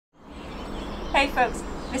Hey folks,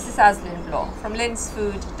 this is Azlin Bloor from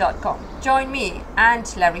linsfood.com. Join me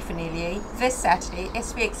and Larry Fanillier this Saturday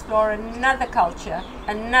as we explore another culture,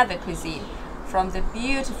 another cuisine from the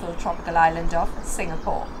beautiful tropical island of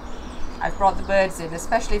Singapore. I've brought the birds in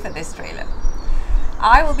especially for this trailer.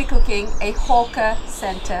 I will be cooking a hawker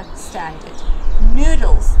center standard.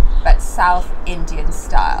 Noodles, but South Indian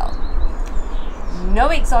style. No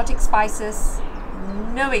exotic spices,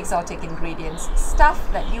 no exotic ingredients,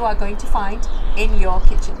 stuff that you are going to find in your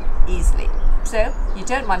kitchen easily. So you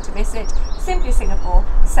don't want to miss it. Simply Singapore,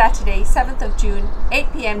 Saturday 7th of June,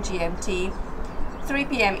 8 p.m. GMT, 3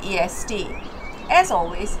 p.m. EST. As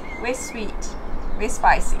always, we're sweet, we're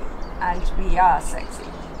spicy, and we are sexy.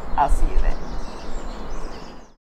 I'll see you then.